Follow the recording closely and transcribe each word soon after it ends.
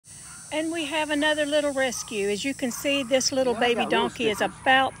And we have another little rescue. As you can see, this little baby donkey is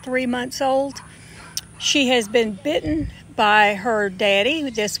about 3 months old. She has been bitten by her daddy,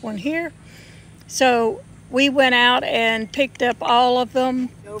 this one here. So we went out and picked up all of them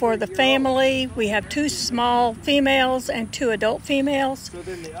for the family. We have 2 small females and 2 adult females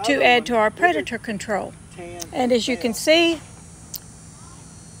to add to our predator control. And as you can see,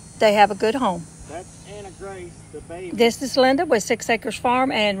 they have a good home. That's Anna Grace, the baby. This is Linda with 6 Acres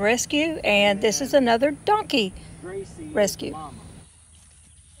Farm and Rescue, and this is another donkey rescue.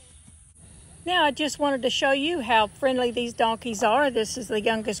 Now I just wanted to show you how friendly these donkeys are. This is the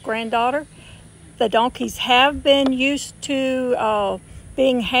youngest granddaughter. The donkeys have been used to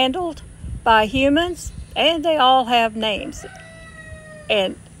being handled by humans, and they all have names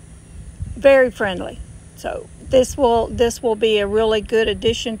and very friendly. So this will be a really good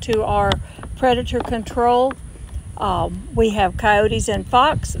addition to our predator control. We have coyotes and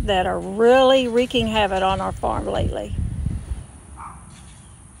fox that are really wreaking havoc on our farm lately.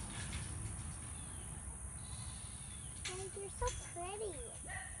 You're so pretty.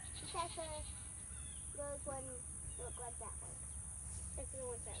 Except for those ones look like that one. Except for the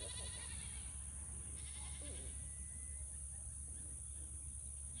ones that look like that.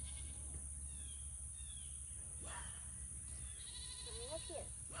 Look here.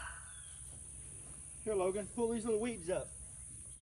 Here, Logan, pull these little weeds up.